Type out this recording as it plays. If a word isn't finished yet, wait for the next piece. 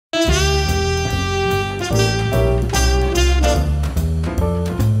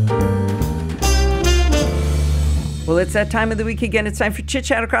it's that time of the week again. It's time for Chit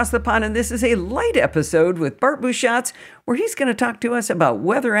Chat Across the Pond, and this is a light episode with Bart Bouchat, where he's going to talk to us about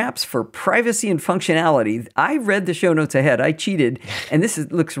weather apps for privacy and functionality. I read the show notes ahead. I cheated, and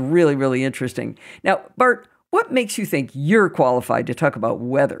looks really, really interesting. Now, Bart, what makes you think you're qualified to talk about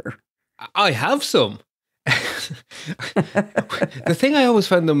weather? I have some. The thing I always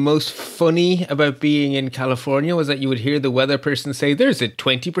found the most funny about being in California was that you would hear the weather person say, there's a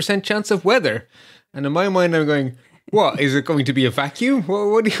 20% chance of weather. And in my mind, I'm going, what? Is it going to be a vacuum?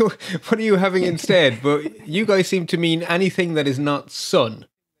 What are you having instead? But you guys seem to mean anything that is not sun.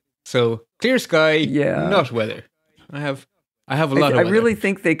 So clear sky, not weather. I have a lot of weather. I really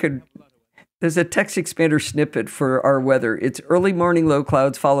think they could. There's a text expander snippet for our weather. It's early morning low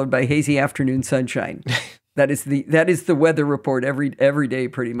clouds followed by hazy afternoon sunshine. That is the weather report every day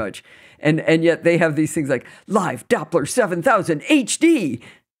pretty much. And yet they have these things like live Doppler 7000 HD.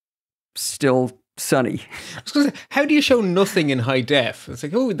 Still sunny. I was going to say, how do you show nothing in high def? It's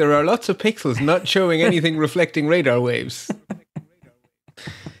like, oh, there are lots of pixels not showing anything reflecting radar waves.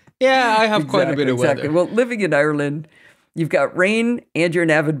 Yeah, I have quite a bit of weather. Well, living in Ireland, you've got rain and you're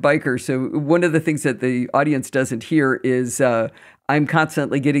an avid biker. So one of the things that the audience doesn't hear is I'm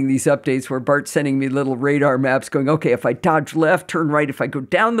constantly getting these updates where Bart's sending me little radar maps going, okay, if I dodge left, turn right, if I go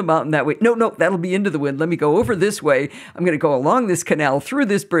down the mountain that way. No, that'll be into the wind. Let me go over this way. I'm going to go along this canal, through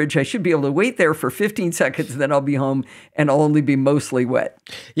this bridge. I should be able to wait there for 15 seconds, and then I'll be home and I'll only be mostly wet.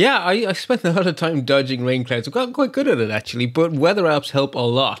 Yeah, I spent a lot of time dodging rain clouds. I've gotten quite good at it, actually, but weather apps help a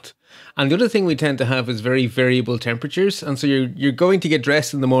lot. And the other thing we tend to have is very variable temperatures. And so you're going to get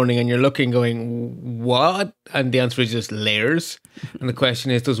dressed in the morning and you're looking going, what? And the answer is just layers. And the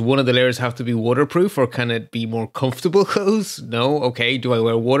question is, does one of the layers have to be waterproof or can it be more comfortable clothes? No. Okay. Do I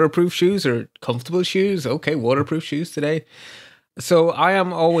wear waterproof shoes or comfortable shoes? Okay. Waterproof shoes today. So I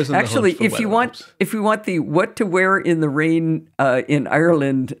am always on the hunt for if you want the what to wear in the rain in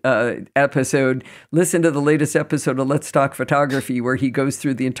Ireland episode, listen to the latest episode of Let's Talk Photography, where he goes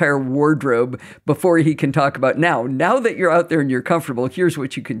through the entire wardrobe before he can talk about now that you're out there and you're comfortable, here's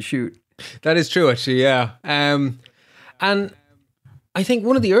what you can shoot. That is true, actually. Yeah. And I think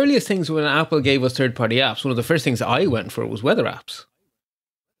one of the earliest things when Apple gave us third-party apps, one of the first things I went for was weather apps.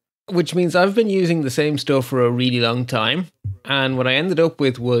 Which means I've been using the same stuff for a really long time. And what I ended up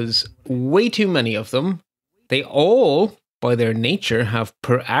with was way too many of them. They all, by their nature, have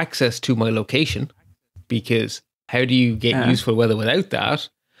access to my location. Because how do you get useful weather without that?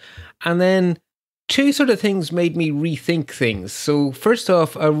 And then two sort of things made me rethink things. So first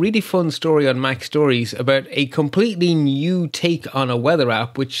off, a really fun story on Mac Stories about a completely new take on a weather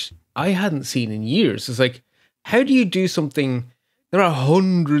app, which I hadn't seen in years. It's like, how do you do something? There are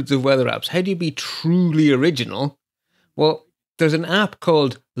hundreds of weather apps. How do you be truly original? Well, there's an app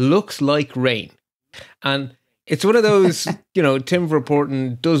called Looks Like Rain. And it's one of those, Tim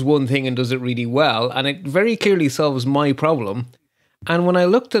Verpoorten does one thing and does it really well. And it very clearly solves my problem. And when I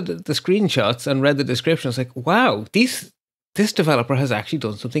looked at the screenshots and read the description, I was like, wow, this developer has actually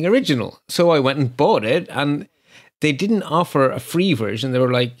done something original. So I went and bought it, and they didn't offer a free version. They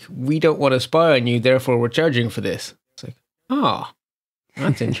were like, we don't want to spy on you, therefore we're charging for this. It's like,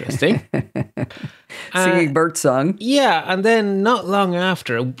 that's interesting. Singing Bart's song. Yeah, and then not long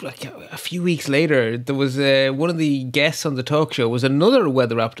after, like a few weeks later, there was one of the guests on the talk show was another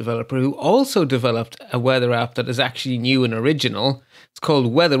weather app developer who also developed a weather app that is actually new and original. It's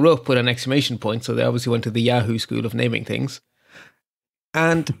called Weather Up with an exclamation point, so they obviously went to the Yahoo school of naming things.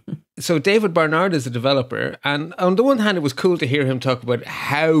 And so David Barnard is a developer, and on the one hand, it was cool to hear him talk about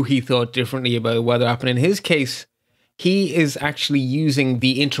how he thought differently about a weather app, and in his case, he is actually using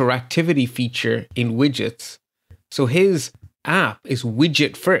the interactivity feature in widgets. So his app is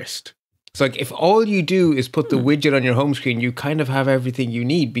widget first. It's like if all you do is put the widget on your home screen, you kind of have everything you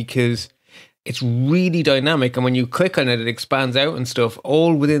need because it's really dynamic. And when you click on it, it expands out and stuff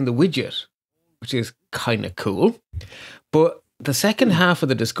all within the widget, which is kind of cool. But the second half of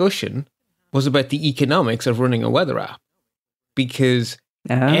the discussion was about the economics of running a weather app. Because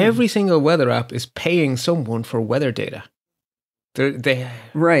every single weather app is paying someone for weather data.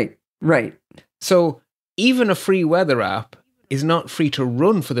 Right. So even a free weather app is not free to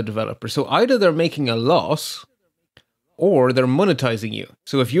run for the developer. So either they're making a loss or they're monetizing you.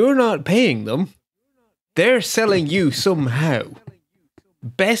 So if you're not paying them, they're selling you somehow.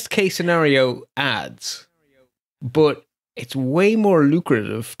 Best case scenario, ads. But it's way more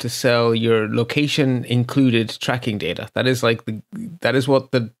lucrative to sell your location included tracking data. That is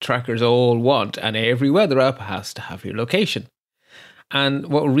what the trackers all want, and every weather app has to have your location. And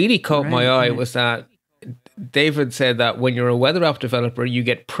what really caught my eye was that David said that when you're a weather app developer, you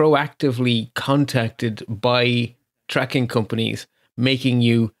get proactively contacted by tracking companies making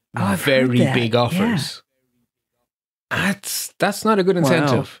you I've very heard that. big offers. Yeah. That's not a good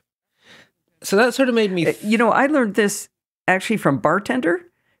incentive. Wow. So that sort of made me... I learned this actually from Bartender,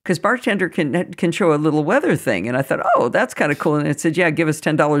 because Bartender can show a little weather thing. And I thought, oh, that's kind of cool. And it said, yeah, give us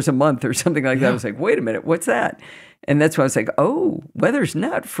 $10 a month or something like that. I was like, wait a minute, what's that? And that's why I was like, oh, weather's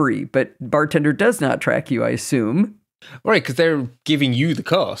not free. But Bartender does not track you, I assume. Right, because they're giving you the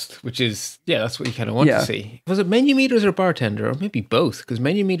cost, which is, that's what you kind of want to see. Was it Menu Meters or Bartender? Or maybe both, because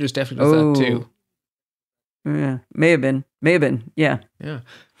Menu Meters definitely does that too. Yeah, may have been, yeah. Yeah,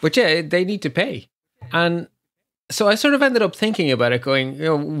 but they need to pay. And so I sort of ended up thinking about it,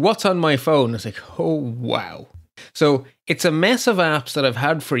 going, what's on my phone? I was like, oh, wow. So it's a mess of apps that I've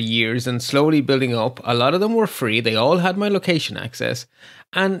had for years and slowly building up. A lot of them were free. They all had my location access.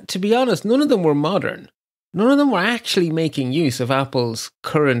 And to be honest, none of them were modern. None of them were actually making use of Apple's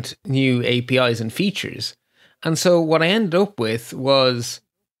current new APIs and features. And so what I ended up with was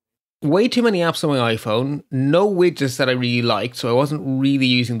way too many apps on my iPhone, no widgets that I really liked, so I wasn't really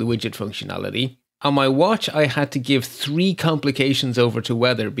using the widget functionality. On my watch, I had to give 3 complications over to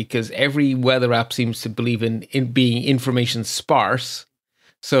weather because every weather app seems to believe in being information sparse.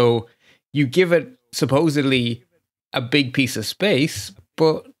 So you give it supposedly a big piece of space,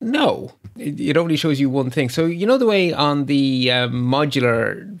 but no, it only shows you one thing. So you know the way on the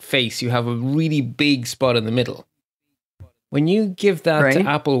modular face, you have a really big spot in the middle. When you give that to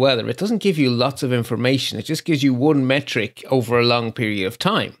Apple Weather, it doesn't give you lots of information. It just gives you one metric over a long period of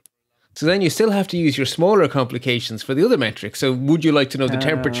time. So then you still have to use your smaller complications for the other metrics. So would you like to know the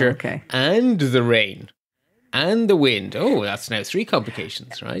temperature and the rain and the wind? Oh, that's now 3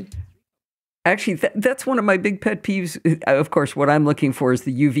 complications, right? Actually, that's one of my big pet peeves. Of course, what I'm looking for is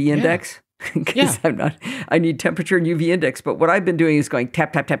the UV index. Because I need temperature and UV index. But what I've been doing is going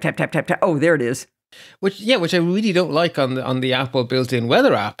tap, tap, tap, tap, tap, tap, tap. Oh, there it is. Which I really don't like on the Apple built-in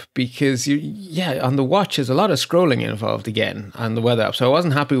weather app, because on the watch there's a lot of scrolling involved again on the weather app. So I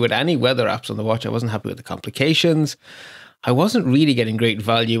wasn't happy with any weather apps on the watch. I wasn't happy with the complications. I wasn't really getting great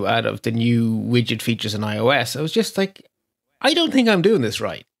value out of the new widget features in iOS. I was just like, I don't think I'm doing this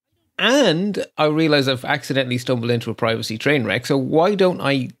right. And I realized I've accidentally stumbled into a privacy train wreck. So why don't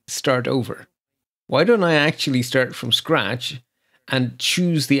I start over? Why don't I actually start from scratch and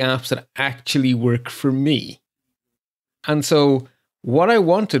choose the apps that actually work for me? And so what I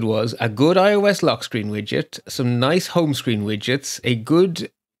wanted was a good iOS lock screen widget, some nice home screen widgets, a good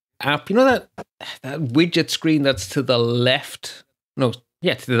app. You know that widget screen that's to the left? To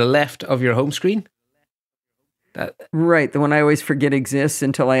the left of your home screen? Right, the one I always forget exists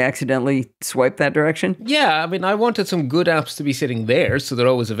until I accidentally swipe that direction. Yeah, I mean, I wanted some good apps to be sitting there so they're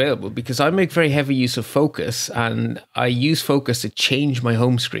always available, because I make very heavy use of Focus, and I use Focus to change my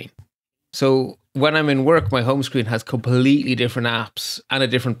home screen. So when I'm in work, my home screen has completely different apps and a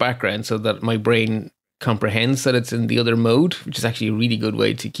different background so that my brain comprehends that it's in the other mode, which is actually a really good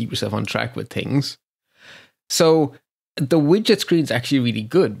way to keep yourself on track with things. So the widget screen is actually really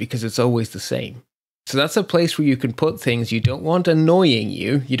good because it's always the same. So that's a place where you can put things you don't want annoying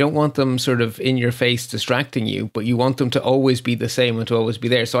you. You don't want them sort of in your face distracting you, but you want them to always be the same and to always be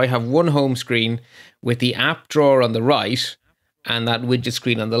there. So I have one home screen with the app drawer on the right and that widget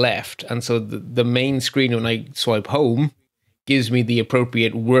screen on the left. And so the main screen when I swipe home gives me the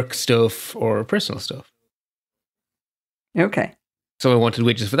appropriate work stuff or personal stuff. Okay. So I wanted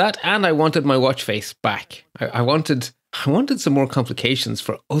widgets for that, and I wanted my watch face back. I wanted some more complications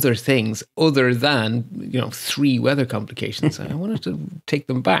for other things other than, 3 weather complications. I wanted to take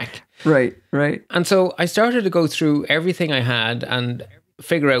them back. Right. And so I started to go through everything I had and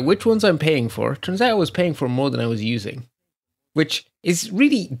figure out which ones I'm paying for. Turns out I was paying for more than I was using, which is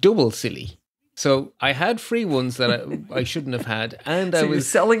really double silly. So I had free ones that I shouldn't have had, and so I was you're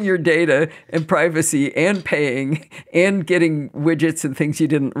selling your data and privacy and paying and getting widgets and things you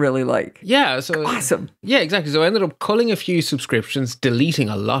didn't really like. Yeah, so awesome. Yeah, exactly. So I ended up culling a few subscriptions, deleting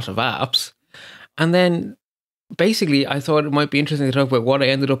a lot of apps, and then basically I thought it might be interesting to talk about what I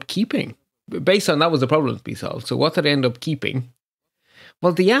ended up keeping. Based on that was the problem to be solved. So what did I end up keeping?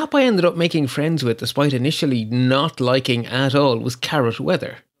 Well, the app I ended up making friends with, despite initially not liking at all, was Carrot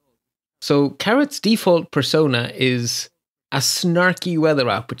Weather. So Carrot's default persona is a snarky weather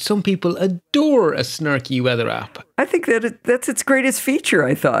app, which some people adore a snarky weather app. I think that's its greatest feature,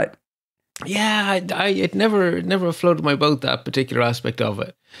 I thought. Yeah, it never floated my boat, that particular aspect of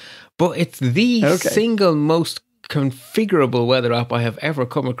it. But it's the single most configurable weather app I have ever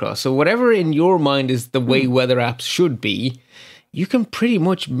come across. So whatever in your mind is the way weather apps should be, you can pretty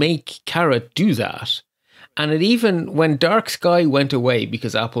much make Carrot do that. And it even, when Dark Sky went away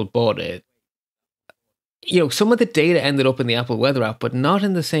because Apple bought it, some of the data ended up in the Apple Weather app, but not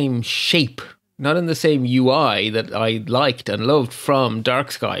in the same shape, not in the same UI that I liked and loved from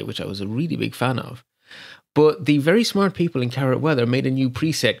Dark Sky, which I was a really big fan of. But the very smart people in Carrot Weather made a new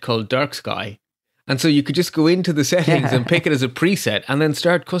preset called Dark Sky. And so you could just go into the settings and pick it as a preset and then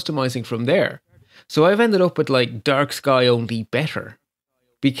start customizing from there. So I've ended up with like Dark Sky only better,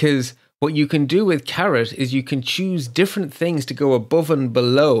 because what you can do with Carrot is you can choose different things to go above and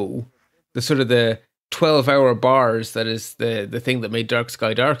below the sort of the 12-hour bars that is the thing that made Dark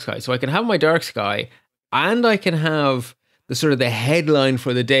Sky Dark Sky. So I can have my Dark Sky and I can have the sort of the headline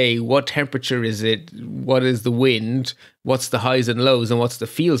for the day. What temperature is it? What is the wind? What's the highs and lows? And what's the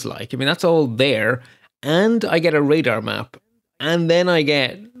feels like? I mean, that's all there. And I get a radar map. And then I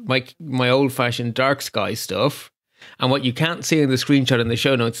get my old-fashioned dark sky stuff. And what you can't see in the screenshot in the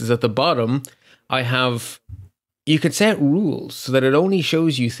show notes is at the bottom, you can set rules so that it only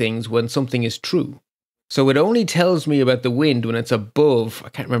shows you things when something is true. So it only tells me about the wind when it's above, I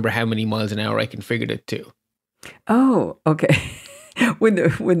can't remember how many miles an hour I configured it to. Oh, okay. When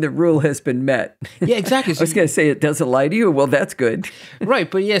the rule has been met. Yeah, exactly. So I was going to say it doesn't lie to you. Well, that's good. Right,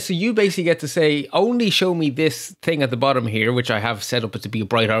 but yeah, so you basically get to say, only show me this thing at the bottom here, which I have set up to be a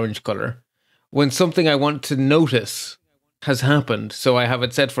bright orange color, when something I want to notice has happened. So I have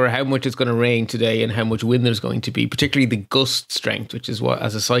it set for how much it's going to rain today and how much wind there's going to be, particularly the gust strength, which is what,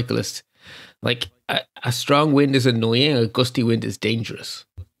 as a cyclist, like a strong wind is annoying, a gusty wind is dangerous.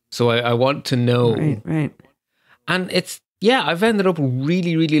 So I want to know. Right. And I've ended up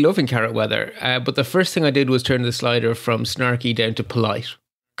really, really loving Carrot Weather. But the first thing I did was turn the slider from snarky down to polite,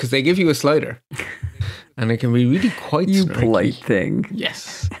 because they give you a slider. And it can be really quite you snarky. Polite thing.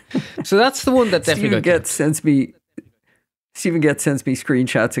 Yes. So that's the one that definitely Stephen Getz sends me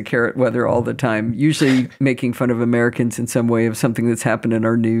screenshots of Carrot Weather all the time, usually making fun of Americans in some way of something that's happened in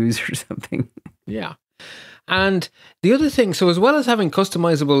our news or something. Yeah. And the other thing, so as well as having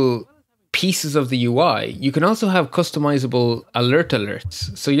customizable pieces of the UI, you can also have customizable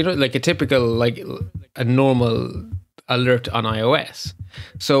alerts. So, like a typical, like a normal alert on iOS.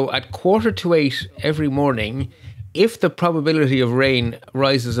 So at 7:45 every morning, if the probability of rain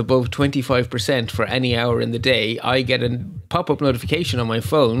rises above 25% for any hour in the day, I get a pop-up notification on my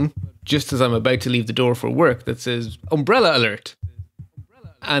phone just as I'm about to leave the door for work that says umbrella alert.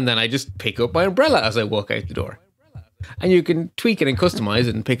 And then I just pick up my umbrella as I walk out the door. And you can tweak it and customize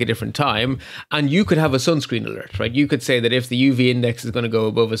it and pick a different time. And you could have a sunscreen alert, right? You could say that if the UV index is going to go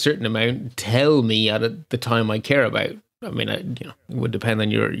above a certain amount, tell me at the time I care about. I mean, it would depend on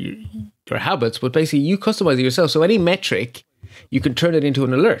your habits, but basically you customize it yourself. So any metric, you can turn it into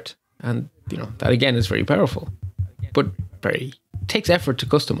an alert. And, that again is very powerful. But it takes effort to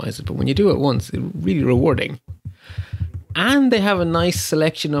customize it. But when you do it once, it's really rewarding. And they have a nice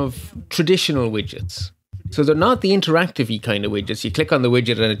selection of traditional widgets. So they're not the interactive-y kind of widgets. You click on the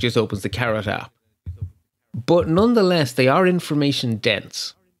widget and it just opens the Carrot app. But nonetheless, they are information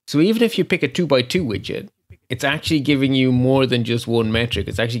dense. So even if you pick a 2x2 widget, it's actually giving you more than just one metric.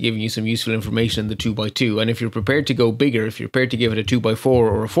 It's actually giving you some useful information in the 2x2. And if you're prepared to go bigger, if you're prepared to give it a 2x4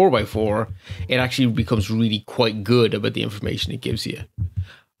 or a 4x4, it actually becomes really quite good about the information it gives you.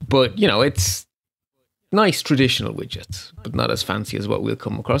 But, it's nice traditional widgets, but not as fancy as what we'll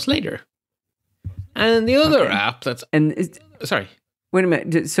come across later. And the other app sorry. Wait a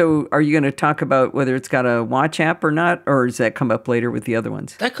minute. So are you going to talk about whether it's got a watch app or not? Or does that come up later with the other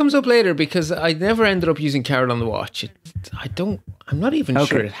ones? That comes up later because I never ended up using Carrot on the watch. I'm not even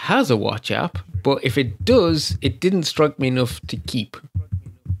sure it has a watch app, but if it does, it didn't strike me enough to keep.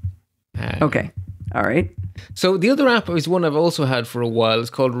 Okay. All right. So the other app is one I've also had for a while. It's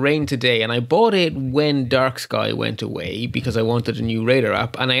called Rain Today, and I bought it when Dark Sky went away because I wanted a new radar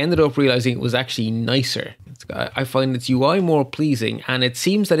app, and I ended up realizing it was actually nicer. I find its UI more pleasing, and it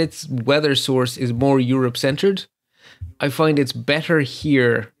seems that its weather source is more Europe-centered. I find it's better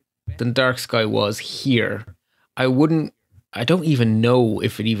here than Dark Sky was here. I don't even know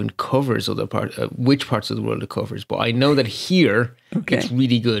if it even covers which parts of the world it covers, but I know that here it's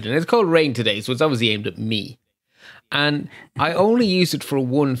really good. And it's called Rain Today, so it's obviously aimed at me. And I only use it for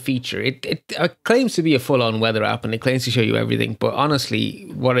one feature. It claims to be a full-on weather app, and it claims to show you everything, but honestly,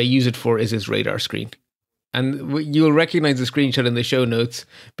 what I use it for is its radar screen. And you'll recognize the screenshot in the show notes,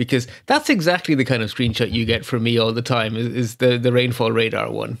 because that's exactly the kind of screenshot you get from me all the time, is the rainfall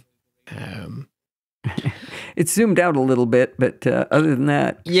radar one. It's zoomed out a little bit, but other than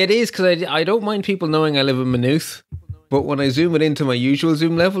that. Yeah, it is, because I don't mind people knowing I live in Maynooth. But when I zoom it into my usual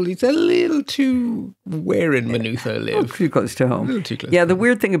zoom level, it's a little too where in Maynooth I live. Too close to home. A little too close. Yeah, the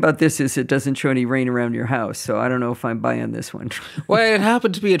weird thing about this is it doesn't show any rain around your house, so I don't know if I'm buying this one. Well, it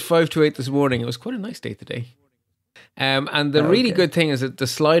happened to be at 5 to 8 this morning. It was quite a nice day today. And the really good thing is that the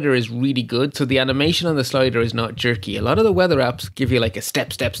slider is really good. So the animation on the slider is not jerky. A lot of the weather apps give you like a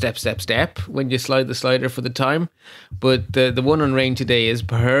step when you slide the slider for the time. But the one on rain today is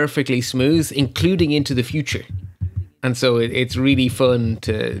perfectly smooth, including into the future. And so it's really fun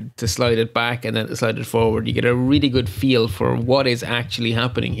to slide it back and then to slide it forward. You get a really good feel for what is actually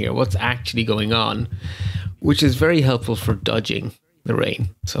happening here, what's actually going on, which is very helpful for dodging the rain.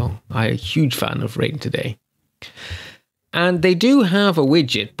 So I'm a huge fan of rain today. And they do have a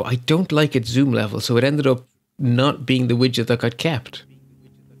widget, but I don't like its zoom level. So it ended up not being the widget that got kept.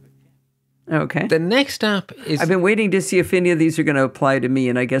 Okay. The next app is... I've been waiting to see if any of these are going to apply to me,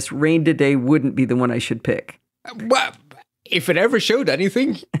 and I guess rain today wouldn't be the one I should pick. Well, if it ever showed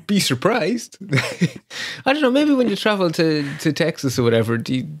anything, be surprised. I don't know, maybe when you travel to Texas or whatever,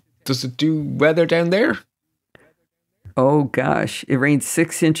 does it do weather down there? Oh, gosh. It rained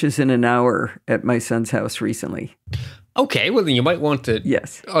 6 inches in an hour at my son's house recently. Okay, well, then you might want to,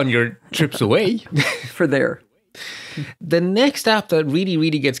 yes, on your trips away. For there. The next app that really,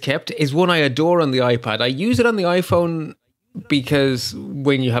 really gets kept is one I adore on the iPad. I use it on the iPhone because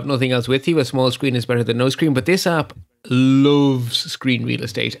when you have nothing else with you, a small screen is better than no screen. But this app loves screen real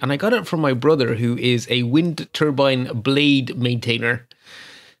estate. And I got it from my brother, who is a wind turbine blade maintainer.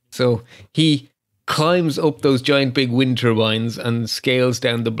 So he climbs up those giant big wind turbines and scales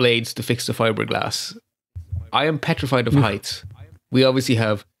down the blades to fix the fiberglass. I am petrified of heights. We obviously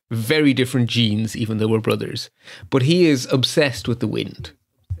have very different genes, even though we're brothers. But he is obsessed with the wind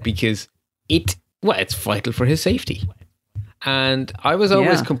because it's vital for his safety. And I was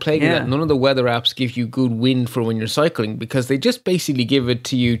always complaining that none of the weather apps give you good wind for when you're cycling because they just basically give it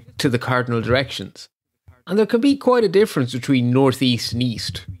to you to the cardinal directions. And there can be quite a difference between northeast and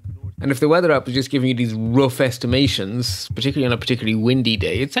east. And if the weather app is just giving you these rough estimations, particularly on a particularly windy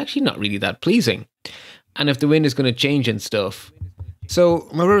day, it's actually not really that pleasing. And if the wind is going to change and stuff. So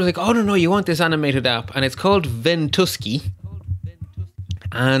my brother was like, oh, no, you want this animated app. And it's called Ventusky.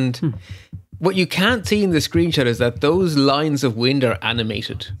 And what you can't see in the screenshot is that those lines of wind are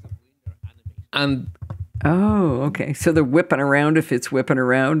animated. And oh, okay. So they're whipping around if it's whipping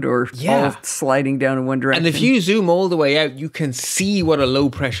around or all sliding down in one direction. And if you zoom all the way out, you can see what a low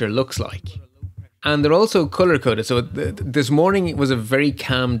pressure looks like. And they're also color coded. So this morning it was a very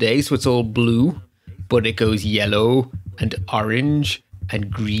calm day, so it's all blue, but it goes yellow and orange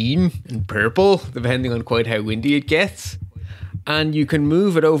and green and purple, depending on quite how windy it gets. And you can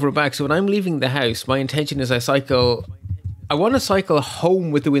move it over and back. So when I'm leaving the house, my intention is I want to cycle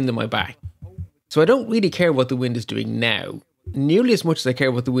home with the wind in my back. So I don't really care what the wind is doing now, nearly as much as I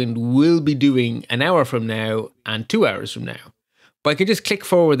care what the wind will be doing an hour from now and 2 hours from now. But I can just click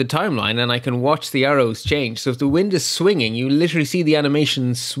forward the timeline and I can watch the arrows change. So if the wind is swinging, you literally see the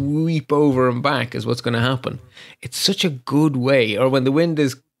animation sweep over and back is what's going to happen. It's such a good way. Or when the wind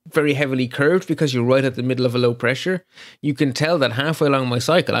is very heavily curved because you're right at the middle of a low pressure, you can tell that halfway along my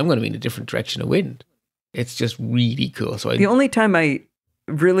cycle, I'm going to be in a different direction of wind. It's just really cool. So the only time I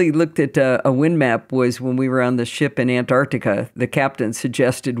really looked at a wind map was when we were on the ship in Antarctica. The captain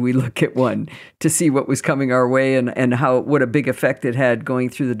suggested we look at one to see what was coming our way and what a big effect it had going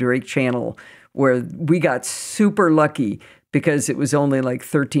through the Drake Channel, where we got super lucky because it was only like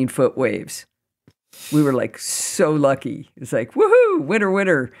 13-foot waves. We were like so lucky. It's like, woohoo,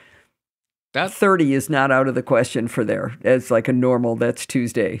 winter. That 30 is not out of the question for there. It's like a normal, that's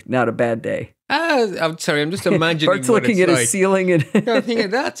Tuesday, not a bad day. I'm sorry, I'm just imagining Bart's looking at his ceiling. And I'm thinking,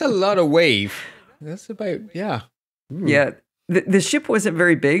 that's a lot of wave. That's about, yeah. Ooh. Yeah, the ship wasn't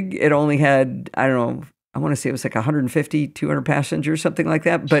very big. It only had, I don't know, I want to say it was like 150, 200 passengers, something like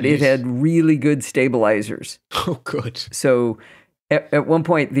that. But It had really good stabilizers. Oh, good. So at one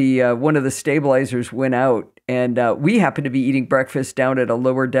point, the one of the stabilizers went out, and we happened to be eating breakfast down at a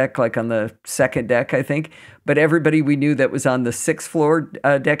lower deck, like on the second deck, I think. But everybody we knew that was on the sixth floor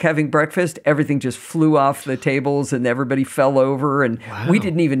deck having breakfast, everything just flew off the tables, and everybody fell over, and we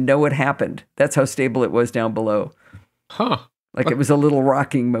didn't even know what happened. That's how stable it was down below. Huh. Like it was a little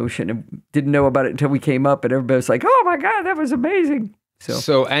rocking motion, and didn't know about it until we came up, and everybody was like, "Oh my God, that was amazing!"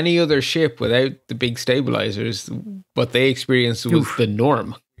 So any other ship without the big stabilizers, what they experienced was the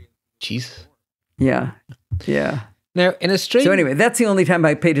norm. Jeez. Yeah. Now, in a strange... So anyway, that's the only time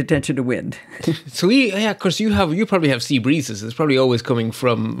I paid attention to wind. So of course, you probably have sea breezes. It's probably always coming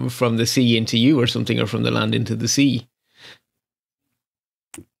from the sea into you or something, or from the land into the sea.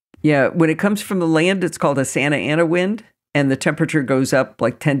 Yeah, when it comes from the land, it's called a Santa Ana wind. and the temperature goes up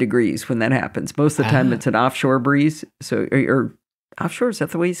like 10 degrees when that happens. Most of the time it's an offshore breeze. So, or offshore, is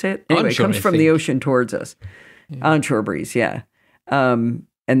that the way you say it? Anyway, Onshore, it comes from the ocean towards us. Onshore breeze, yeah. And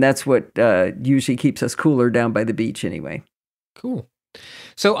that's what usually keeps us cooler down by the beach anyway. Cool.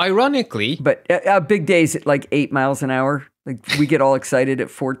 So ironically... But big days at like 8 miles an hour. Like we get all excited at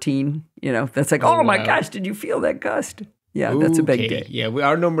 14, that's like, oh my gosh, did you feel that gust? Yeah, that's a big day. Yeah,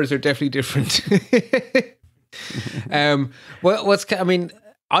 our numbers are definitely different.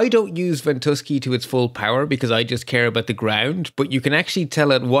 I don't use Ventusky to its full power because I just care about the ground, but you can actually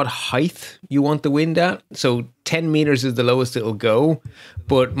tell at what height you want the wind at. So 10 meters is the lowest it'll go,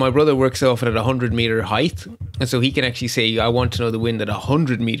 but my brother works off it at 100-meter height. And so he can actually say, I want to know the wind at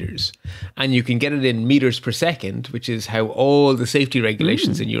 100 meters. And you can get it in meters per second, which is how all the safety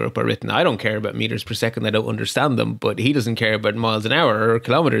regulations in Europe are written. I don't care about meters per second. I don't understand them, but he doesn't care about miles an hour or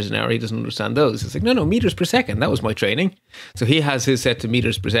kilometers an hour. He doesn't understand those. It's like, no, meters per second. That was my training. So he has his set to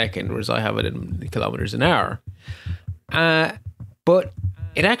meters per second, whereas I have it in kilometers an hour. But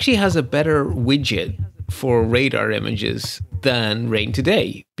it actually has a better widget for radar images than Rain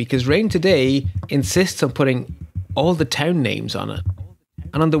Today, because Rain Today insists on putting all the town names on it.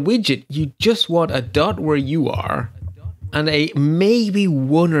 And on the widget, you just want a dot where you are and a maybe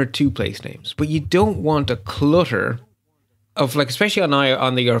 1 or 2 place names, but you don't want a clutter of, like, especially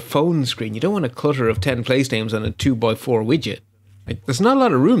on your phone screen, you don't want a clutter of 10 place names on a 2x4 widget. Like, there's not a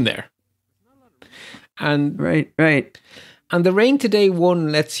lot of room there. And right. And the Rain Today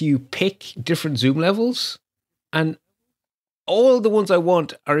one lets you pick different zoom levels, and all the ones I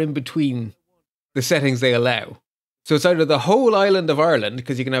want are in between the settings they allow. So it's either the whole island of Ireland,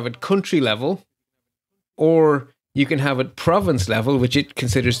 because you can have it country level, or you can have it province level, which it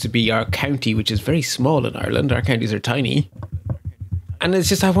considers to be our county, which is very small in Ireland. Our counties are tiny. And it's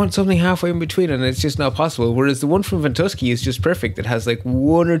just, I want something halfway in between, and it's just not possible. Whereas the one from Ventusky is just perfect. It has like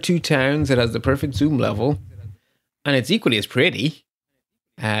 1 or 2 towns. It has the perfect zoom level. And it's equally as pretty.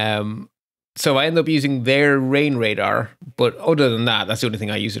 So I end up using their rain radar. But other than that, that's the only thing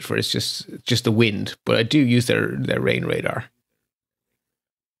I use it for. It's just the wind. But I do use their rain radar.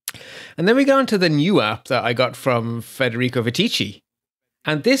 And then we go on to the new app that I got from Federico Vitici.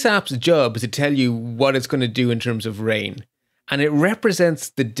 And this app's job is to tell you what it's going to do in terms of rain. And it represents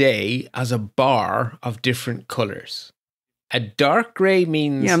the day as a bar of different colors. A dark gray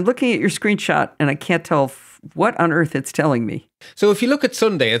means... Yeah, I'm looking at your screenshot and I can't tell what on earth it's telling me. So if you look at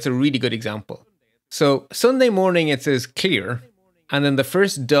Sunday, it's a really good example. So Sunday morning, it says clear, and then the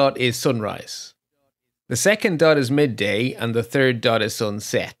first dot is sunrise. The second dot is midday, and the third dot is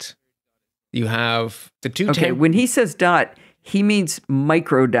sunset. You have the two... Okay, when he says dot, he means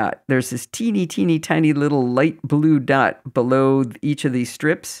micro dot. There's this teeny, teeny, tiny little light blue dot below each of these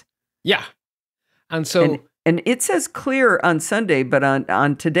strips. Yeah. And so... And it says clear on Sunday, but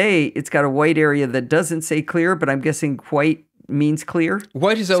on today, it's got a white area that doesn't say clear, but I'm guessing white means clear.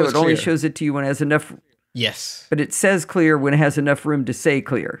 White is always clear. So it only shows it to you when it has enough. Yes. But it says clear when it has enough room to say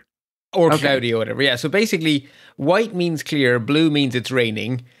clear. Or cloudy or whatever. Yeah. So basically, white means clear, blue means it's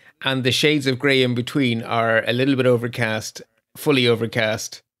raining, and the shades of grey in between are a little bit overcast, fully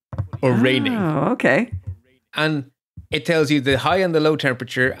overcast, or raining. Oh, okay. And it tells you the high and the low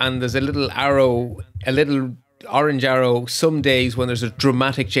temperature, and there's a little arrow, a little orange arrow, some days when there's a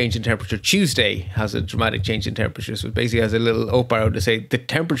dramatic change in temperature. Tuesday has a dramatic change in temperature, so it basically has a little up arrow to say the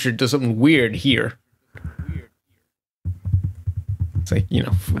temperature does something weird here. It's like,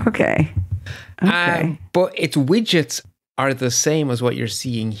 Okay. But its widgets are the same as what you're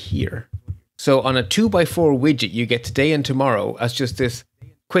seeing here. So on a 2x4 widget, you get today and tomorrow as just this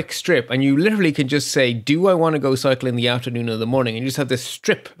quick strip, and you literally can just say, do I want to go cycle in the afternoon or the morning? And you just have this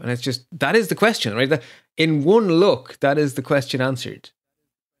strip, and it's just, that is the question, right? In one look, that is the question answered.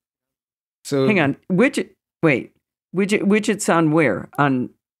 So hang on, widgets on where? On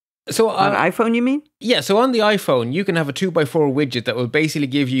iPhone, you mean? Yeah, so on the iPhone, you can have a 2x4 widget that will basically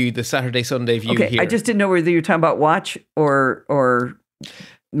give you the Saturday, Sunday view here. I just didn't know whether you were talking about watch or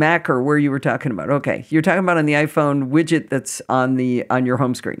Mac or where you were talking about. Okay, you're talking about on the iPhone widget that's on your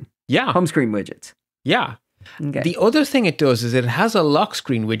home screen. Yeah. Home screen widgets. Yeah. Okay. The other thing it does is it has a lock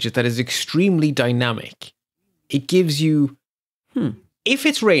screen widget that is extremely dynamic. It gives you, if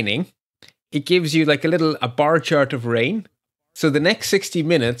it's raining, it gives you like a bar chart of rain. So the next 60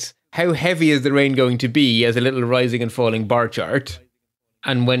 minutes, how heavy is the rain going to be as a little rising and falling bar chart?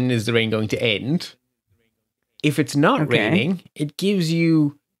 And when is the rain going to end? If it's not raining, it gives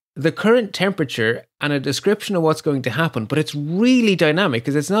you the current temperature and a description of what's going to happen, but it's really dynamic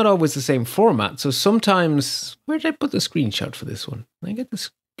because it's not always the same format. So sometimes, where did I put the screenshot for this one? I get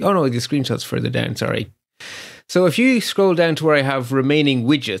this. Oh no, the screenshot's further down. Sorry. So if you scroll down to where I have remaining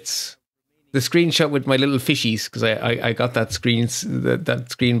widgets, the screenshot with my little fishies, because I got that that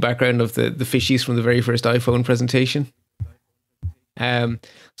screen background of the fishies from the very first iPhone presentation. So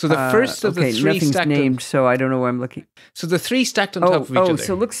the first of the three nothing's named, so I don't know where I'm looking. So the three stacked on top of each other.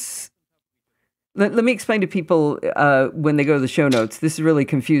 So let me explain to people when they go to the show notes. This is really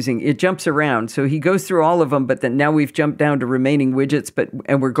confusing. It jumps around. So he goes through all of them, but then now we've jumped down to remaining widgets,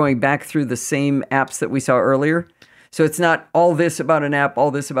 and we're going back through the same apps that we saw earlier. So it's not all this about an app,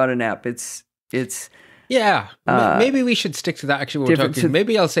 all this about an app. It's yeah. Maybe we should stick to that. Actually, we're talking.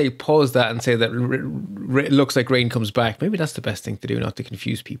 Maybe I'll say pause that and say that it looks like rain comes back. Maybe that's the best thing to do, not to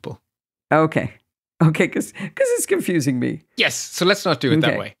confuse people. Okay, because it's confusing me. Yes. So let's not do it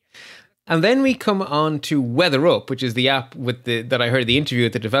that way. And then we come on to Weather Up, which is the app that I heard the interview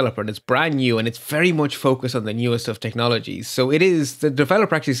with the developer, and it's brand new and it's very much focused on the newest of technologies. So the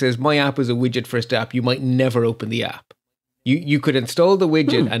developer actually says, my app is a widget first app. You might never open the app. You could install the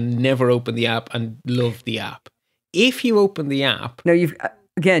widget and never open the app and love the app. If you open the app... Now, you've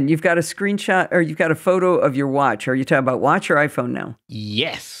got a screenshot or you've got a photo of your watch. Are you talking about watch or iPhone now?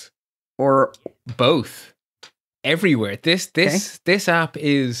 Yes. Or... both. Everywhere. This app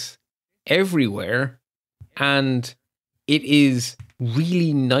is... everywhere, and it is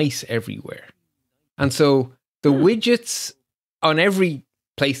really nice everywhere. And so the widgets on every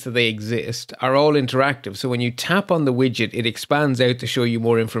place that they exist are all interactive. So when you tap on the widget, it expands out to show you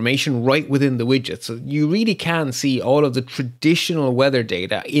more information right within the widget. So you really can see all of the traditional weather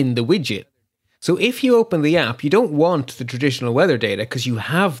data in the widget. So if you open the app, you don't want the traditional weather data because you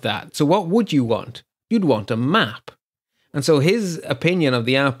have that. So what would you want? You'd want a map. And so his opinion of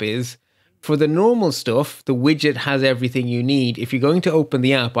the app is, for the normal stuff, the widget has everything you need. If you're going to open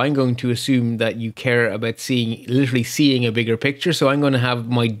the app, I'm going to assume that you care about literally seeing a bigger picture. So I'm going to have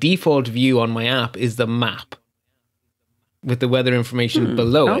my default view on my app is the map with the weather information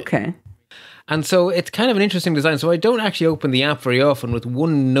below it. Okay. And so it's kind of an interesting design. So I don't actually open the app very often, with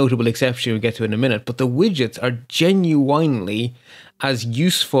one notable exception we'll get to in a minute. But the widgets are genuinely as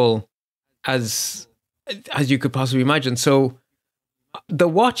useful as you could possibly imagine. So the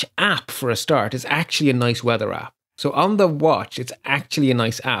watch app, for a start, is actually a nice weather app. So on the watch, it's actually a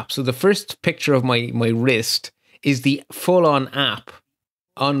nice app. So the first picture of my wrist is the full-on app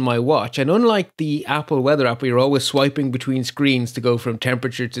on my watch. And unlike the Apple weather app, where you're always swiping between screens to go from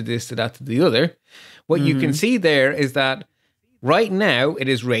temperature to this, to that, to the other, what you can see there is that right now it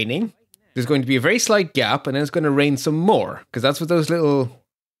is raining. There's going to be a very slight gap, and then it's going to rain some more, because that's what those little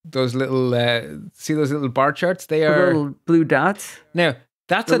see those little bar charts? They are little blue dots. Now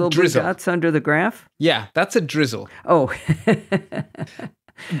that's a drizzle. Blue dots under the graph. Yeah, that's a drizzle. Oh,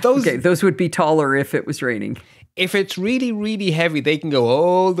 those would be taller if it was raining. If it's really, really heavy, they can go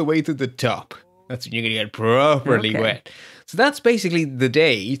all the way to the top. That's when you're going to get properly wet. So that's basically the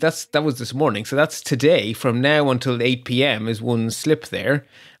day. That was this morning. So that's today. From now until 8 p.m. is one slip there,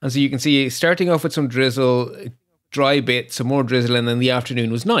 and so you can see starting off with some drizzle. Dry bit, some more drizzle, and then the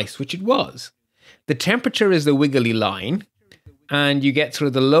afternoon was nice, which it was. The temperature is the wiggly line, and you get sort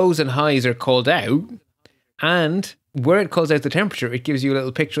of the lows and highs are called out, and where it calls out the temperature, it gives you a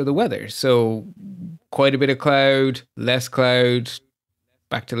little picture of the weather. So quite a bit of cloud,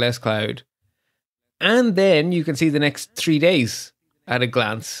 back to less cloud. And then you can see the next 3 days at a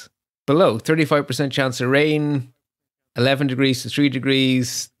glance below. 35% chance of rain, 11 degrees to 3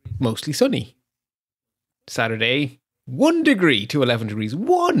 degrees, mostly sunny. Saturday, 1 degree to 11 degrees.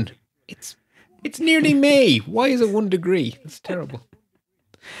 1! It's nearly May. Why is it 1 degree? That's terrible.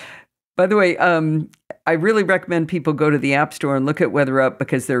 By the way, I really recommend people go to the App Store and look at Weather Up,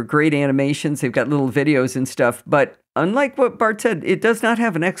 because they're great animations. They've got little videos and stuff. But unlike what Bart said, it does not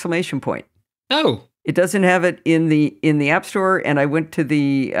have an exclamation point. Oh. It doesn't have it in the App Store. And I went to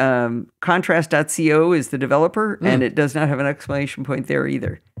the contrast.co is the developer, and it does not have an exclamation point there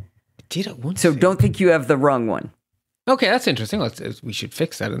either. Did it once? So don't think you have the wrong one. Okay, that's interesting. We should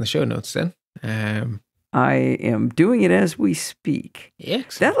fix that in the show notes then. I am doing it as we speak.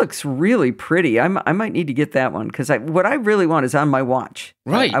 Excellent. That looks really pretty. I might need to get that one, because what I really want is on my watch.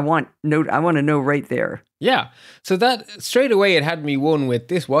 Right. I want to know right there. Yeah. So that straight away it had me one with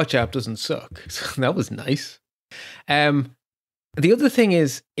this watch app doesn't suck. So that was nice. The other thing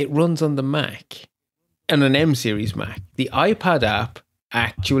is it runs on the Mac, and an M series Mac. The iPad app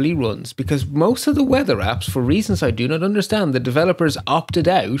actually runs, because most of the weather apps, for reasons I do not understand, the developers opted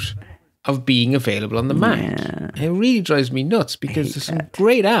out of being available on the Mac. Yeah. It really drives me nuts because there's some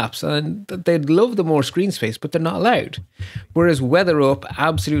great apps and they'd love the more screen space, but they're not allowed. Whereas Weather Up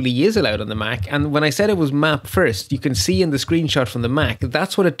absolutely is allowed on the Mac. And when I said it was map first, you can see in the screenshot from the Mac,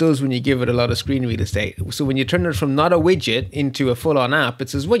 that's what it does when you give it a lot of screen real estate. So when you turn it from not a widget into a full-on app, it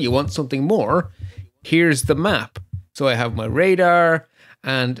says, well, you want something more? Here's the map. So I have my radar,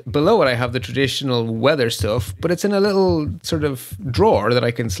 and below it, I have the traditional weather stuff, but it's in a little sort of drawer that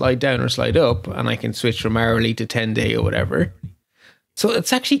I can slide down or slide up, and I can switch from hourly to 10-day or whatever. So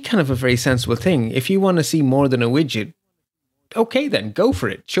it's actually kind of a very sensible thing. If you want to see more than a widget, okay then, go for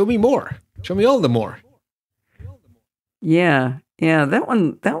it. Show me more. Show me all the more. Yeah. Yeah, that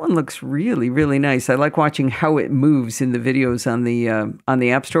one looks really, really nice. I like watching how it moves in the videos on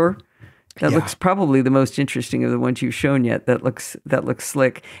the App Store. That looks probably the most interesting of the ones you've shown yet. That looks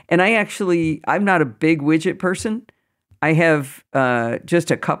slick. And I'm not a big widget person. I have just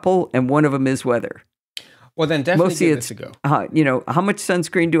a couple, and one of them is weather. Well, then definitely mostly give it's this a go. How much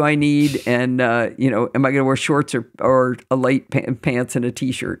sunscreen do I need? And, am I going to wear shorts or a light pants and a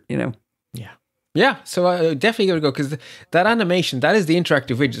t-shirt, Yeah. Yeah, so I definitely got to go because that animation, that is the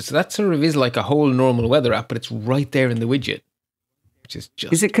interactive widget. So that sort of is like a whole normal weather app, but it's right there in the widget.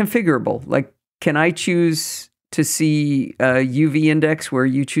 Is it configurable? Like, can I choose to see a UV index where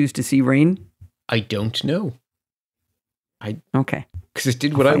you choose to see rain? I don't know. Okay. Because it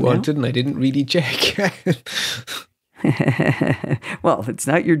did what I wanted and I didn't really check. Well, it's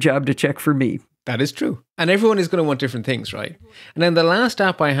not your job to check for me. That is true. And everyone is going to want different things, right? And then the last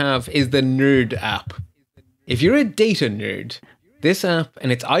app I have is the Nerd app. If you're a data nerd, this app,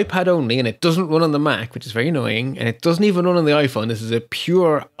 and it's iPad only, and it doesn't run on the Mac, which is very annoying, and it doesn't even run on the iPhone. This is a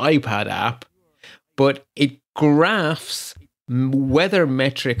pure iPad app, but it graphs weather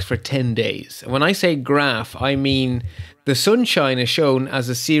metrics for 10 days. And when I say graph, I mean the sunshine is shown as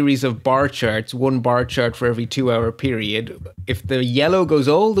a series of bar charts, one bar chart for every 2-hour period. If the yellow goes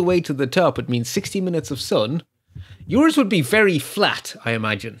all the way to the top, it means 60 minutes of sun. Yours would be very flat, I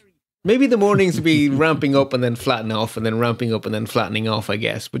imagine. Maybe the mornings would be ramping up and then flatten off and then ramping up and then flattening off, I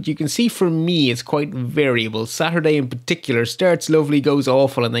guess. But you can see for me, it's quite variable. Saturday in particular starts lovely, goes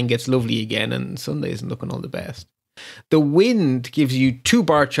awful, and then gets lovely again. And Sunday isn't looking all the best. The wind gives you 2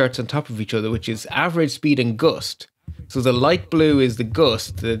 bar charts on top of each other, which is average speed and gust. So the light blue is the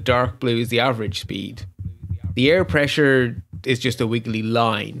gust, the dark blue is the average speed. The air pressure is just a wiggly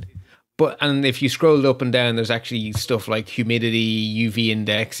line. And if you scroll up and down, there's actually stuff like humidity, UV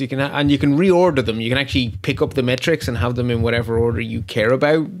index. You can reorder them. You can actually pick up the metrics and have them in whatever order you care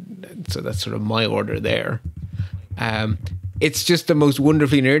about. So that's sort of my order there. It's just the most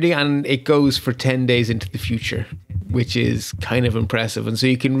wonderfully nerdy, and it goes for 10 days into the future, which is kind of impressive. And so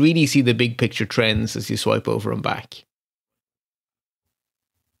you can really see the big picture trends as you swipe over and back.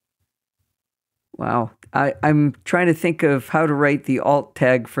 Wow. I'm trying to think of how to write the alt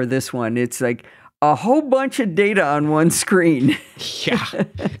tag for this one. It's like a whole bunch of data on one screen. Yeah,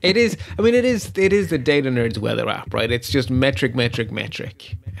 it is. I mean, it is the Data Nerds weather app, right? It's just metric.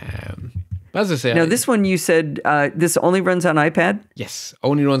 As I say, now this one you said this only runs on iPad? Yes,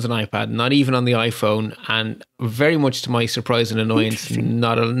 only runs on iPad, not even on the iPhone, and very much to my surprise and annoyance,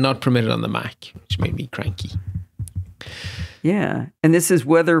 not permitted on the Mac, which made me cranky. Yeah, and this is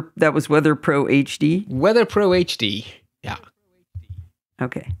Weather Pro HD? Weather Pro HD, yeah.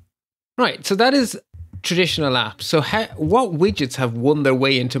 Okay. Right, so that is traditional apps. So what widgets have won their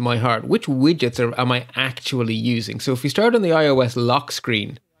way into my heart? Which widgets am I actually using? So if we start on the iOS lock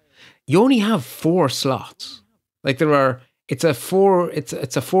screen, you only have 4 slots. Like it's a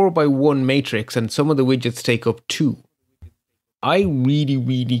 4x1 matrix, and some of the widgets take up 2. I really,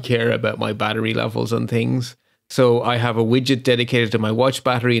 really care about my battery levels on things. So I have a widget dedicated to my watch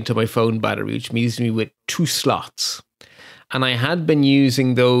battery and to my phone battery, which leaves me with 2 slots. And I had been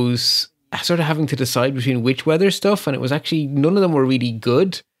using those, sort of having to decide between which weather stuff, and it was actually, none of them were really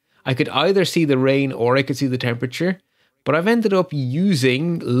good. I could either see the rain or I could see the temperature, but I've ended up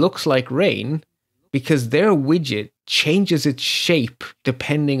using Looks Like Rain because their widget changes its shape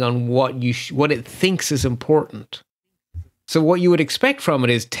depending on what it thinks is important. So what you would expect from it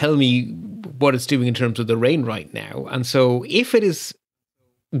is tell me what it's doing in terms of the rain right now. And so if it is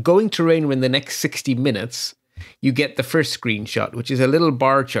going to rain in the next 60 minutes, you get the first screenshot, which is a little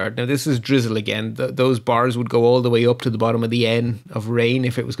bar chart. Now this is drizzle again. Those bars would go all the way up to the bottom of the N of rain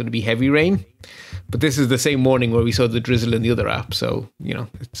if it was going to be heavy rain. But this is the same morning where we saw the drizzle in the other app. So,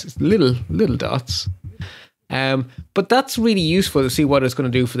 it's little dots. But that's really useful to see what it's going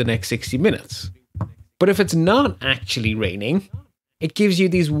to do for the next 60 minutes. But if it's not actually raining, it gives you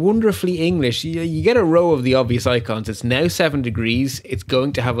these wonderfully English. You get a row of the obvious icons. It's now 7 degrees. It's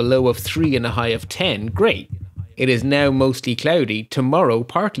going to have a low of 3 and a high of 10. Great. It is now mostly cloudy. Tomorrow,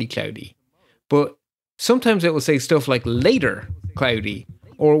 partly cloudy. But sometimes it will say stuff like later cloudy.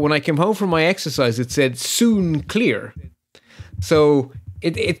 Or when I came home from my exercise, it said soon clear. So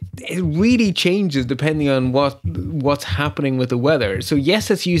it really changes depending on what's happening with the weather. So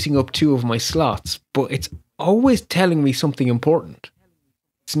yes, it's using up 2 of my slots, but it's always telling me something important.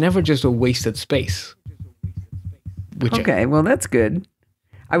 It's never just a wasted space. Okay, well, that's good.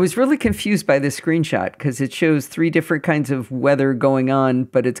 I was really confused by this screenshot because it shows 3 different kinds of weather going on,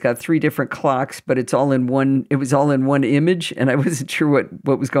 but it's got 3 different clocks, but it's all in one. It was all in one image, and I wasn't sure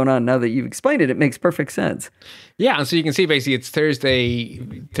what was going on. Now that you've explained it, it makes perfect sense. Yeah, and so you can see basically it's Thursday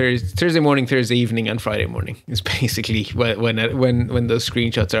morning, Thursday evening, and Friday morning is basically when those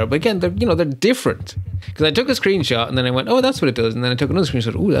screenshots are. But again, they're different because I took a screenshot and then I went, oh, that's what it does, and then I took another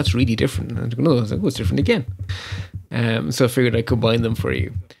screenshot. Oh, that's really different. And I took another one. I was like, oh, it's different again. So I figured I'd combine them for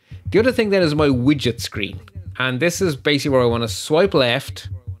you. The other thing then is my widget screen. And this is basically where I want to swipe left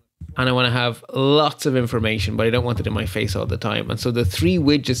and I want to have lots of information, but I don't want it in my face all the time. And so the 3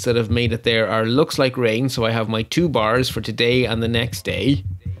 widgets that have made it there are looks like rain. So I have my 2 bars for today and the next day.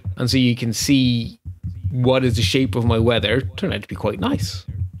 And so you can see what is the shape of my weather. Turned out to be quite nice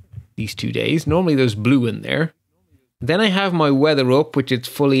these 2 days. Normally there's blue in there. Then I have my weather up, which is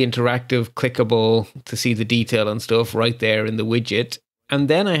fully interactive, clickable to see the detail and stuff right there in the widget. And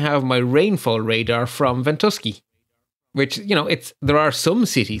then I have my rainfall radar from Ventusky, which, there are some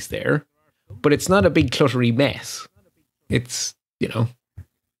cities there, but it's not a big cluttery mess. It's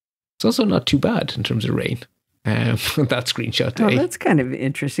also not too bad in terms of rain. That screenshot day. Oh, that's kind of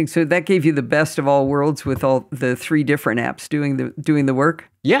interesting. So that gave you the best of all worlds with all the 3 different apps doing the work?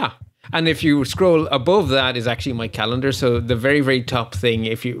 Yeah. And if you scroll above that is actually my calendar. So the very, very top thing,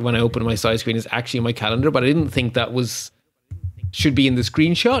 when I open my side screen, is actually my calendar. But I didn't think that should be in the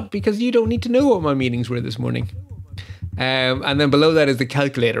screenshot because you don't need to know what my meetings were this morning. And then below that is the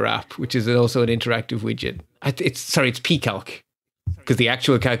calculator app, which is also an interactive widget. It's pCalc because the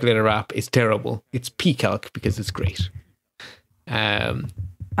actual calculator app is terrible. It's pCalc because it's great.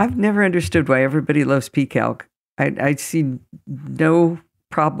 I've never understood why everybody loves pCalc. I see no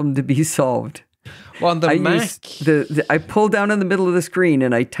problem to be solved. Well, on the Mac, I pull down in the middle of the screen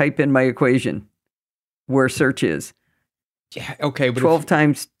and I type in my equation where search is. Yeah, okay, but 12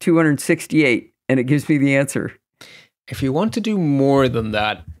 times 268, and it gives me the answer. If you want to do more than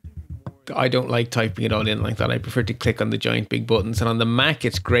that, I don't like typing it all in like that. I prefer to click on the giant big buttons. And on the Mac,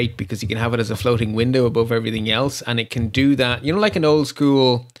 it's great because you can have it as a floating window above everything else, and it can do that. Like an old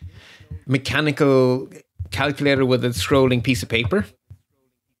school mechanical calculator with a scrolling piece of paper.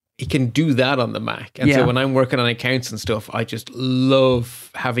 It can do that on the Mac. And so when I'm working on accounts and stuff, I just love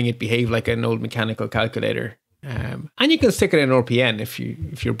having it behave like an old mechanical calculator. And you can stick it in RPN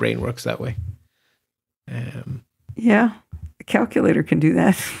if your brain works that way. Yeah, the calculator can do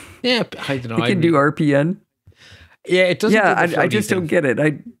that. Yeah, I don't know. It can do RPN. Yeah, it doesn't. Yeah, I just don't get it.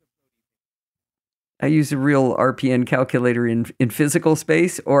 I use a real RPN calculator in physical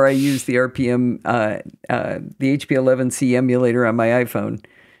space, or I use the RPM, the HP11C emulator on my iPhone.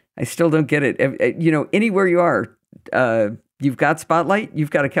 I still don't get it. Anywhere you are, you've got Spotlight, you've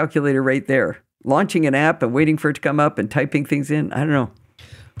got a calculator right there. Launching an app and waiting for it to come up and typing things in. I don't know.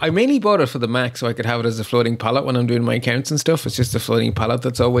 I mainly bought it for the Mac so I could have it as a floating palette when I'm doing my accounts and stuff. It's just a floating palette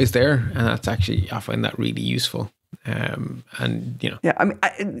that's always there. And that's actually, I find that really useful. Yeah, I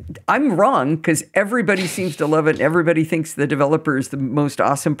mean, I'm wrong because everybody seems to love it. Everybody thinks the developer is the most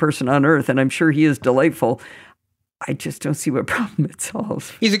awesome person on earth. And I'm sure he is delightful. I just don't see what problem it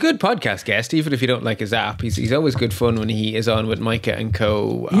solves. He's a good podcast guest, even if you don't like his app. He's always good fun when he is on with Micah and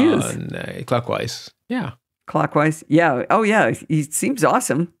Co. on Clockwise. Yeah. Clockwise? Yeah. Oh, yeah. He seems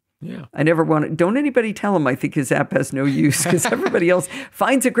awesome. Yeah. I never want to. Don't anybody tell him I think his app has no use because everybody else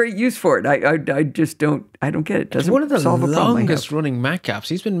finds a great use for it. I just don't. I don't get it. Doesn't it's one of the solve a problem longest running Mac apps.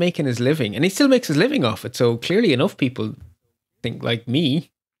 He's been making his living, and he still makes his living off it. So clearly, enough people think like me.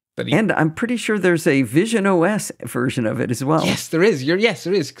 And I'm pretty sure there's a Vision OS version of it as well. Yes, there is. Yes,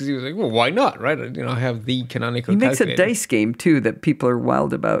 there is. Because he was like, well, why not? Right? I have the canonical. He makes a dice game too that people are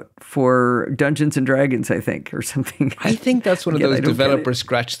wild about for Dungeons and Dragons, I think, or something. I think that's one of those developers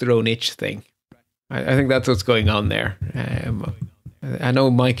scratch their own itch thing. I think that's what's going on there. I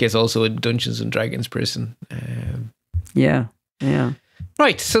know Mike is also a Dungeons and Dragons person. Yeah.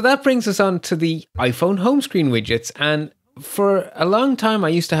 Right. So that brings us on to the iPhone home screen widgets. And for a long time, I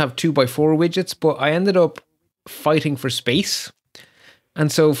used to have 2x4 widgets, but I ended up fighting for space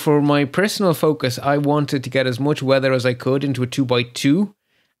And so for my personal focus, I wanted to get as much weather as I could into a 2x2.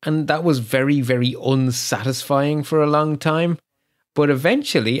 And that was very, very unsatisfying for a long time. But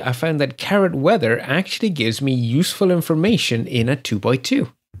eventually I found that caret weather actually gives me useful information in a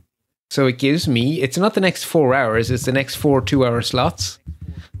 2x2. So it gives me, it's not the next 4 hours, it's the next 4 2-hour slots.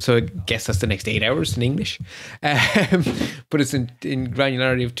 So I guess that's the next 8 hours in English. But it's in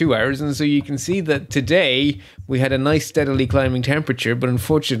granularity of 2 hours. And so you can see that today we had a nice steadily climbing temperature, but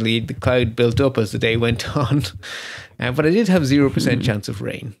unfortunately the cloud built up as the day went on. But I did have 0% chance of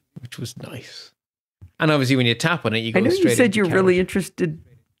rain, which was nice. And obviously when you tap on it, you go straight into I know you said you're caret. really interested.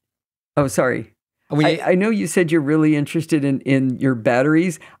 Oh, sorry. I know you said you're really interested in your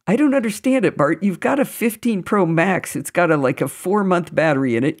batteries. I don't understand it, Bart. You've got a 15 Pro Max. It's got a 4-month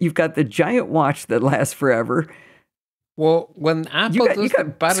battery in it. You've got the giant watch that lasts forever. Well, when Apple does the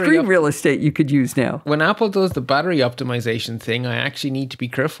battery screen real estate you could use now. When Apple does the battery optimization thing, I actually need to be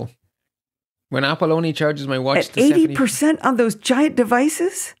careful. When Apple only charges my watch at 80% on those giant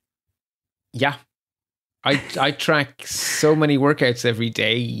devices? Yeah. I track so many workouts every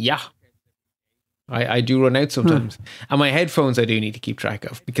day. Yeah. I do run out sometimes. And my headphones I do need to keep track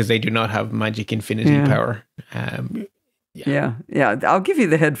of because they do not have magic infinity power. Yeah. I'll give you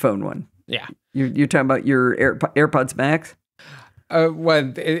the headphone one. Yeah. You're talking about your AirPods Max?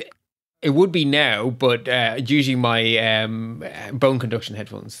 Well, it would be now, but usually my bone conduction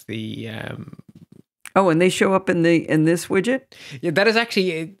headphones, Oh, and they show up in this widget? Yeah, that is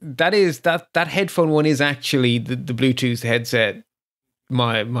actually that headphone one is actually the Bluetooth headset.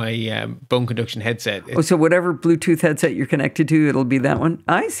 My bone conduction headset. So whatever Bluetooth headset you're connected to, it'll be that one?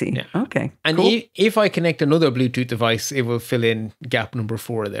 I see. Yeah. Okay. And cool. if I connect another Bluetooth device, it will fill in gap number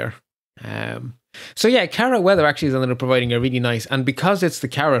 4 there. So yeah, caret weather actually is ended up providing a really nice, and because it's the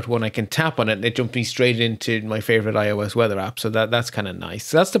caret one, I can tap on it and it jumped me straight into my favorite iOS weather app. So that's kind of nice.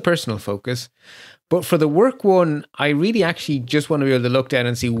 So that's the personal focus. But for the work one, I really actually just want to be able to look down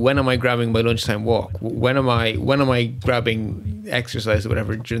and see when am I grabbing my lunchtime walk? When am I grabbing exercise or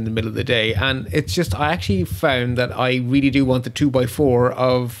whatever during the middle of the day? And it's just, I actually found that I really do want the 2x4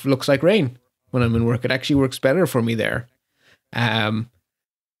 of looks like rain when I'm in work. It actually works better for me there. And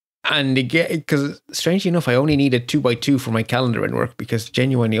again, because strangely enough, I only need a 2x2 for my calendar in work because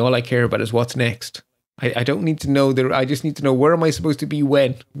genuinely all I care about is what's next. I don't need to know I just need to know where am I supposed to be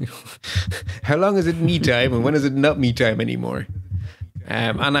when. How long is it me time and when is it not me time anymore?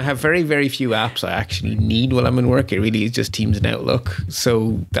 And I have very, very few apps I actually need while I'm in work. It really is just Teams and Outlook.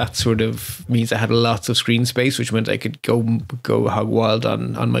 So that sort of means I had lots of screen space, which meant I could go hog wild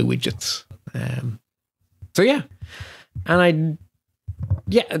on my widgets. So yeah. And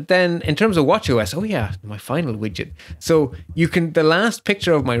then in terms of watchOS, my final widget. So the last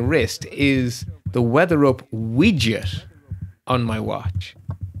picture of my wrist is the Weather Up widget on my watch.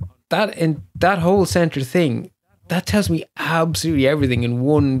 That whole center thing, that tells me absolutely everything in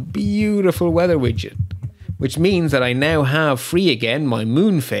one beautiful weather widget, which means that I now have free again my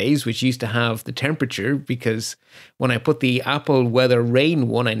moon phase, which used to have the temperature, because when I put the Apple weather rain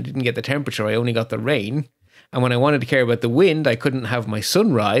one, I didn't get the temperature, I only got the rain. And when I wanted to care about the wind, I couldn't have my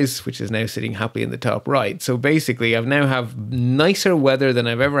sunrise, which is now sitting happily in the top right. So basically, I've now have nicer weather than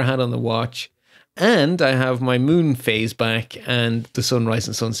I've ever had on the watch. And I have my moon phase back and the sunrise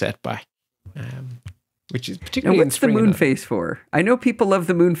and sunset back, which is particularly now, what's the moon phase for? I know people love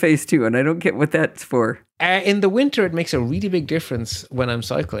the moon phase too, and I don't get what that's for. In the winter, it makes a really big difference when I'm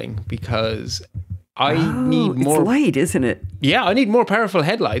cycling because I need more... It's light, isn't it? Yeah, I need more powerful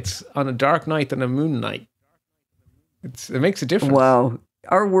headlights on a dark night than a moon night. It makes a difference. Wow.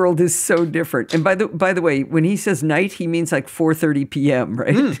 Our world is so different. And by the way, when he says night, he means 4:30 p.m.,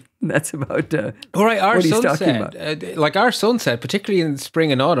 right? That's about all right, our what he's sunset, talking about. Like our sunset, particularly in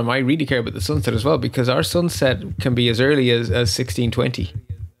spring and autumn, I really care about the sunset as well because our sunset can be as early as 16:20.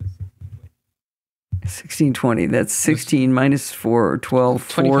 16:20. That's 16 minus 4, 12,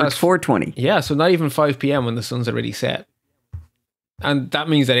 4:20. Yeah, so not even 5 p.m. when the sun's already set. And that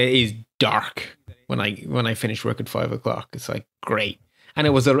means that it is dark when I finish work at 5 o'clock. It's great. And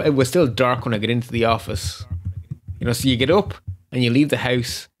it was still dark when I get into the office. So you get up and you leave the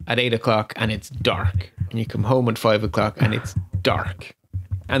house at 8 o'clock and it's dark. And you come home at 5 o'clock and it's dark.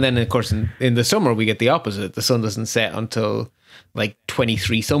 And then, of course, in the summer, we get the opposite. The sun doesn't set until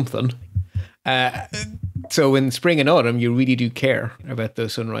 23 something. So in spring and autumn, you really do care about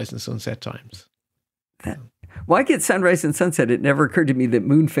those sunrise and sunset times. Well, I get sunrise and sunset. It never occurred to me that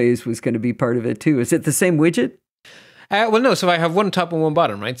moon phase was going to be part of it too. Is it the same widget? Well, no. So I have one top and one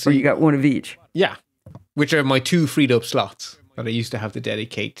bottom, right? So or you got one of each? Yeah, which are my 2 freed up slots. that I used to have to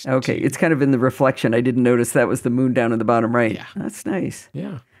dedicate Okay, to. it's kind of in the reflection. I didn't notice that was the moon down in the bottom right. Yeah. That's nice.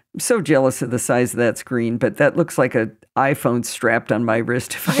 Yeah. I'm so jealous of the size of that screen, but that looks like an iPhone strapped on my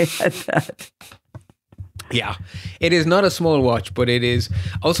wrist if I had that. Yeah. It is not a small watch, but it is.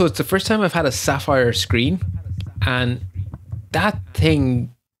 Also, it's the first time I've had a sapphire screen, and that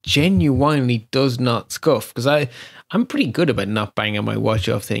thing genuinely does not scuff, because I'm pretty good about not banging my watch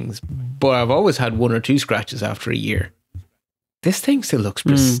off things, but I've always had one or two scratches after a year. This thing still looks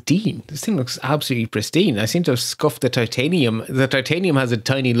pristine. This thing looks absolutely pristine. I seem to have scuffed the titanium. The titanium has a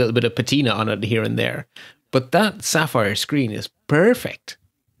tiny little bit of patina on it here and there, but that sapphire screen is perfect.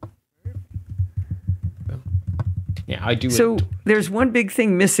 Yeah, I do. So there's one big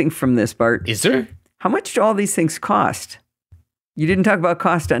thing missing from this, Bart. Is there? How much do all these things cost? You didn't talk about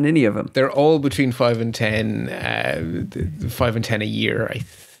cost on any of them. They're all between 5 and 10, 5 and 10 a year, I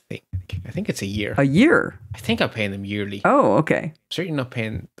think. I think it's a year. A year? I think I'm paying them yearly. Oh, okay. Certainly not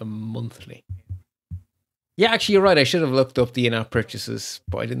paying them monthly. Yeah, actually, you're right. I should have looked up the in-app purchases,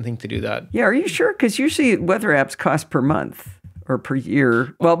 but I didn't think to do that. Yeah, are you sure? Because usually weather apps cost per month or per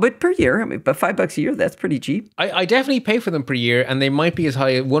year. Well, but per year, I mean, but $5 a year, that's pretty cheap. I definitely pay for them per year, and they might be as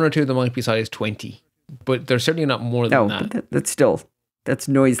high, one or two of them might be as high as 20, but they're certainly not more than that. But that's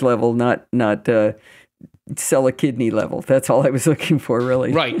noise level, not sell a kidney level. That's all I was looking for,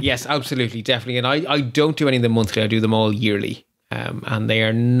 really. Right, yes, absolutely, definitely. And I don't do any of them monthly, I do them all yearly. And they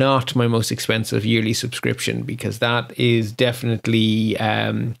are not my most expensive yearly subscription, because that is definitely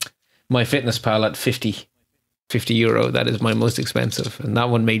my Fitness Pal at 50 euro. That is my most expensive. And that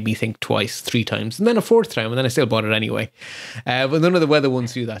one made me think twice, 3 times, and then a 4th time, and then I still bought it anyway. But none of the weather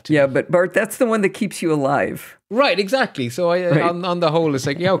ones do that too. Yeah, but Bart, that's the one that keeps you alive. Right, exactly. So Right. on the whole, it's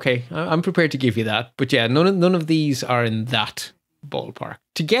like, yeah, okay, I'm prepared to give you that. But yeah, none of these are in that ballpark.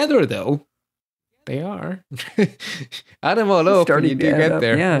 Together, though, they are. Add them all up, and you do get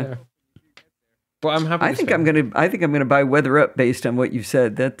there. Yeah. But I'm happy. I think I'm gonna buy Weather Up based on what you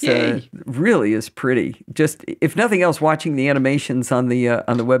said. That's really is pretty. Just if nothing else, watching the animations on the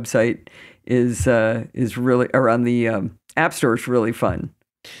website is really, or on the App Store is really fun.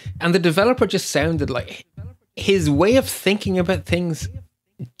 And the developer just sounded like his way of thinking about things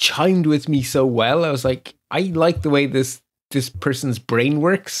chimed with me so well. I was like, I like the way this person's brain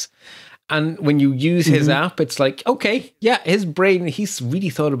works. And when you use his app, it's like, okay, yeah, his brain, he's really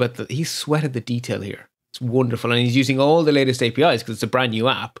thought about he's sweated the detail here. It's wonderful. And he's using all the latest APIs because it's a brand new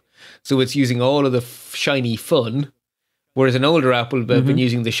app. So it's using all of the shiny fun, whereas an older app will have been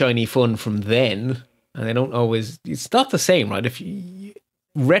using the shiny fun from then. And they don't always, it's not the same, right? If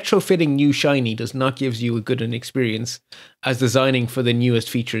retrofitting new shiny does not give you a good an experience as designing for the newest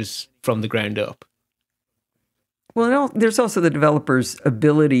features from the ground up. Well, there's also the developer's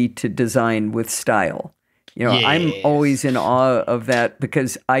ability to design with style. You know, I'm always in awe of that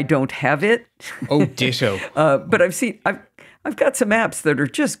because I don't have it. Oh, ditto. But I've got some apps that are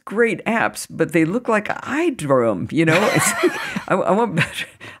just great apps, but they look like I drew them. You know, it's like, I want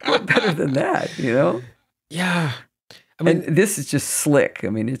better than that. You know. Yeah. I mean, and this is just slick. I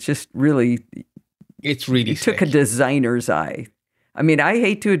mean, it's just really. It's really. It took a designer's eye. I mean, I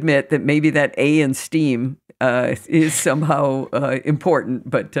hate to admit that maybe that A in Steam is somehow important,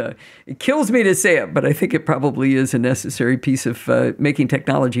 but it kills me to say it, but I think it probably is a necessary piece of making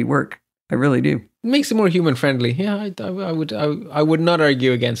technology work. I really do. It makes it more human friendly. Yeah, I would not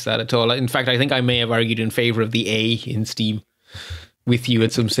argue against that at all. In fact, I think I may have argued in favor of the A in Steam with you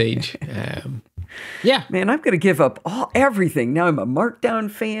at some stage. Yeah. Man, I'm going to give up everything. Now I'm a Markdown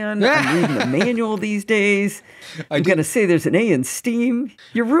fan. I'm reading the manual these days. I'm going to say there's an A in Steam.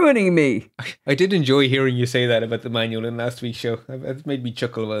 You're ruining me. I did enjoy hearing you say that about the manual in last week's show. It made me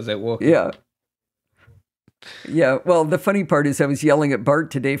chuckle while I was out walking. Yeah. Yeah. Well, the funny part is I was yelling at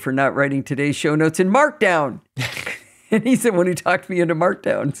Bart today for not writing today's show notes in Markdown. And he's the one who talked me into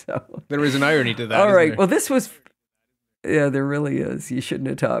Markdown. So there is an irony to that. All right. Well, this was... Yeah, there really is. You shouldn't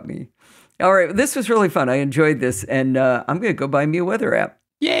have taught me. All right, this was really fun. I enjoyed this, and I'm going to go buy me a weather app.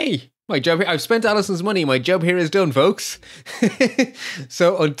 Yay! My job here, I've spent Alison's money. My job here is done, folks.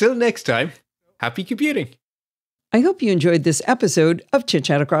 So until next time, happy computing. I hope you enjoyed this episode of Chit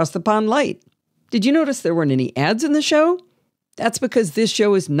Chat Across the Pond Light. Did you notice there weren't any ads in the show? That's because this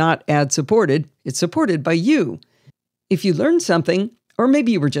show is not ad-supported. It's supported by you. If you learned something, or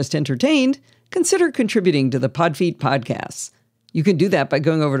maybe you were just entertained, consider contributing to the Podfeet podcasts. You can do that by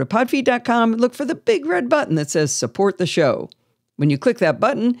going over to podfeet.com and look for the big red button that says Support the Show. When you click that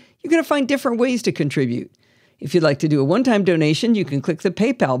button, you're going to find different ways to contribute. If you'd like to do a one-time donation, you can click the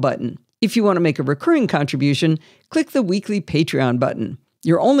PayPal button. If you want to make a recurring contribution, click the weekly Patreon button.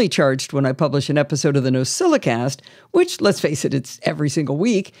 You're only charged when I publish an episode of the NosillaCast, which, let's face it, it's every single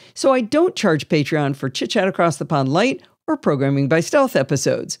week, so I don't charge Patreon for Chit Chat Across the Pond Light or Programming by Stealth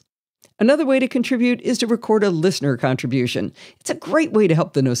episodes. Another way to contribute is to record a listener contribution. It's a great way to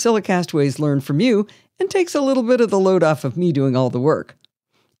help the NosillaCastaways learn from you and takes a little bit of the load off of me doing all the work.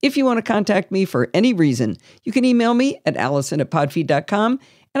 If you want to contact me for any reason, you can email me at allison@podfeet.com,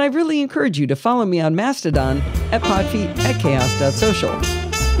 and I really encourage you to follow me on Mastodon at podfeet@chaos.social.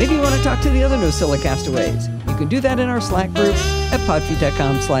 Maybe you want to talk to the other NosillaCastaways. You can do that in our Slack group at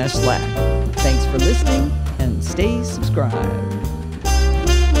podfeet.com/Slack. Thanks for listening, and stay subscribed.